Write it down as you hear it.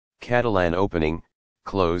Catalan opening,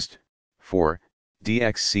 closed, 4,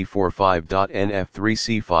 dxc4 5.Nf3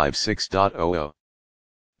 c5 6.00.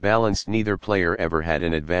 Balanced, neither player ever had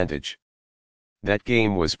an advantage. That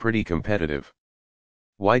game was pretty competitive.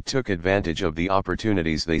 White took advantage of the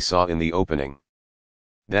opportunities they saw in the opening.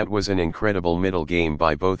 That was an incredible middle game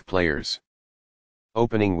by both players.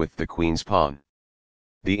 Opening with the queen's pawn.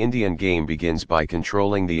 The Indian game begins by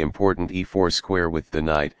controlling the important e4 square with the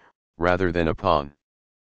knight, rather than a pawn.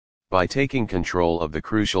 By taking control of the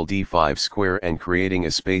crucial d5 square and creating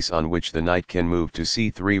a space on which the knight can move to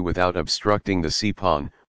c3 without obstructing the c-pawn,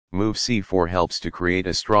 move c4 helps to create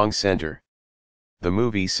a strong center. The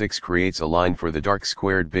move e6 creates a line for the dark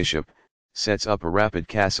squared bishop, sets up a rapid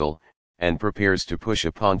castle, and prepares to push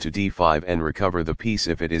a pawn to d5 and recover the piece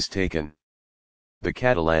if it is taken. The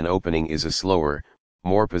Catalan opening is a slower,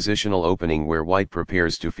 more positional opening where white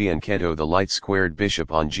prepares to fianchetto the light squared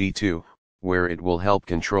bishop on g2, where it will help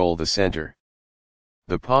control the center.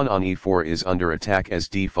 The pawn on e4 is under attack as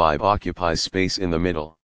d5 occupies space in the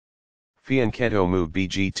middle. Fianchetto move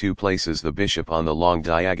bg2 places the bishop on the long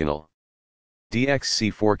diagonal.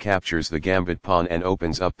 dxc4 captures the gambit pawn and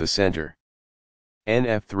opens up the center.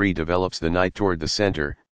 Nf3 develops the knight toward the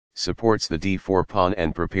center, supports the d4 pawn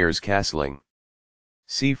and prepares castling.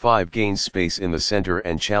 c5 gains space in the center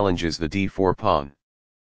and challenges the d4 pawn.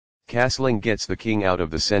 Castling gets the king out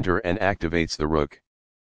of the center and activates the rook.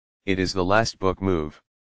 It is the last book move.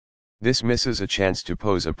 This misses a chance to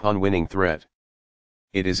pose a pawn-winning threat.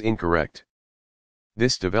 It is incorrect.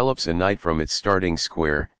 This develops a knight from its starting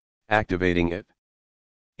square, activating it.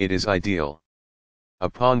 It is ideal. A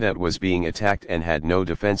pawn that was being attacked and had no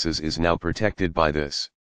defenses is now protected by this.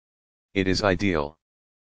 It is ideal.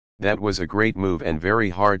 That was a great move and very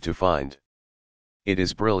hard to find. It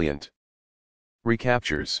is brilliant.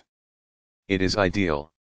 Recaptures. It is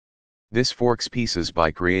ideal. This forks pieces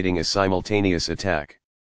by creating a simultaneous attack.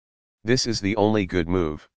 This is the only good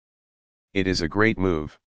move. It is a great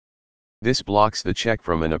move. This blocks the check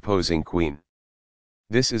from an opposing queen.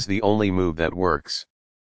 This is the only move that works.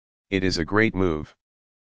 It is a great move.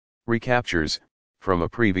 Recaptures, from a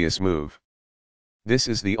previous move. This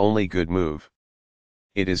is the only good move.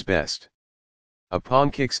 It is best. A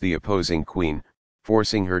pawn kicks the opposing queen,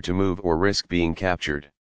 forcing her to move or risk being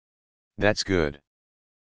captured. That's good.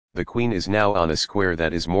 The queen is now on a square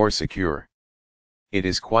that is more secure. It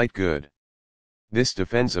is quite good. This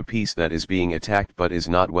defends a piece that is being attacked but is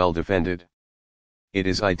not well defended. It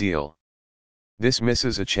is ideal. This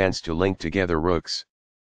misses a chance to link together rooks.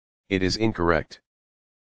 It is incorrect.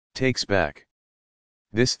 Takes back.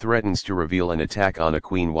 This threatens to reveal an attack on a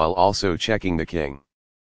queen while also checking the king.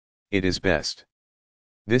 It is best.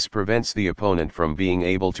 This prevents the opponent from being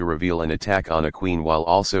able to reveal an attack on a queen while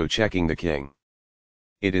also checking the king.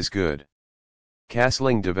 It is good.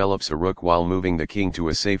 Castling develops a rook while moving the king to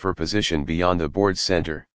a safer position beyond the board's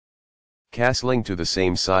center. Castling to the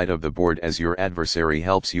same side of the board as your adversary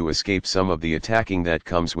helps you escape some of the attacking that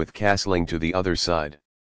comes with castling to the other side.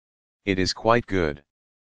 It is quite good.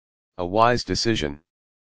 A wise decision.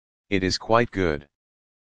 It is quite good.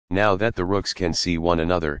 Now that the rooks can see one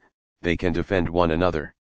another, they can defend one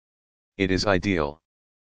another. It is ideal.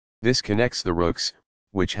 This connects the rooks,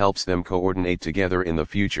 which helps them coordinate together in the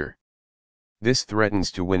future. This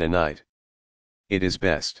threatens to win a knight. It is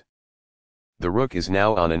best. The rook is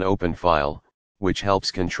now on an open file, which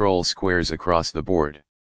helps control squares across the board.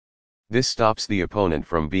 This stops the opponent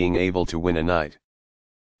from being able to win a knight.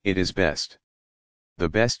 It is best. The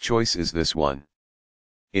best choice is this one.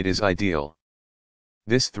 It is ideal.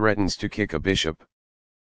 This threatens to kick a bishop.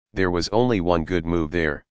 There was only one good move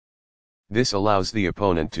there. This allows the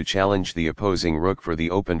opponent to challenge the opposing rook for the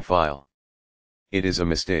open file. It is a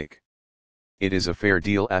mistake. It is a fair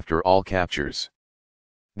deal after all captures.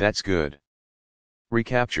 That's good.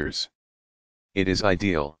 Recaptures. It is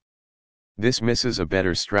ideal. This misses a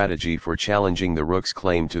better strategy for challenging the rook's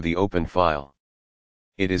claim to the open file.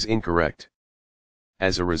 It is incorrect.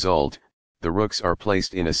 As a result, the rooks are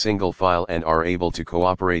placed in a single file and are able to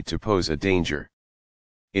cooperate to pose a danger.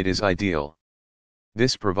 It is ideal.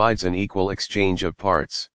 This provides an equal exchange of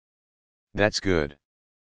parts. That's good.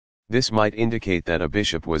 This might indicate that a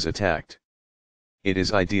bishop was attacked. It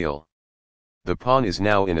is ideal. The pawn is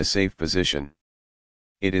now in a safe position.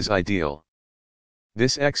 It is ideal.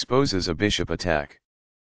 This exposes a bishop attack.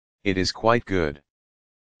 It is quite good.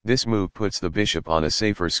 This move puts the bishop on a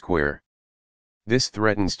safer square. This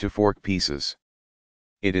threatens to fork pieces.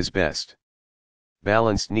 It is best.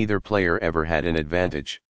 Balanced, neither player ever had an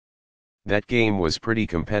advantage. That game was pretty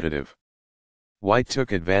competitive. White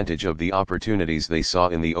took advantage of the opportunities they saw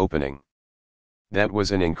in the opening. That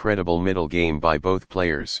was an incredible middle game by both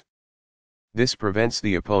players. This prevents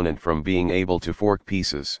the opponent from being able to fork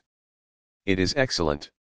pieces. It is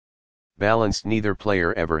excellent. Balanced, neither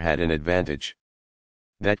player ever had an advantage.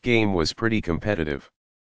 That game was pretty competitive.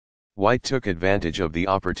 White took advantage of the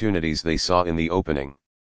opportunities they saw in the opening.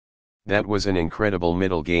 That was an incredible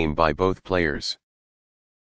middle game by both players.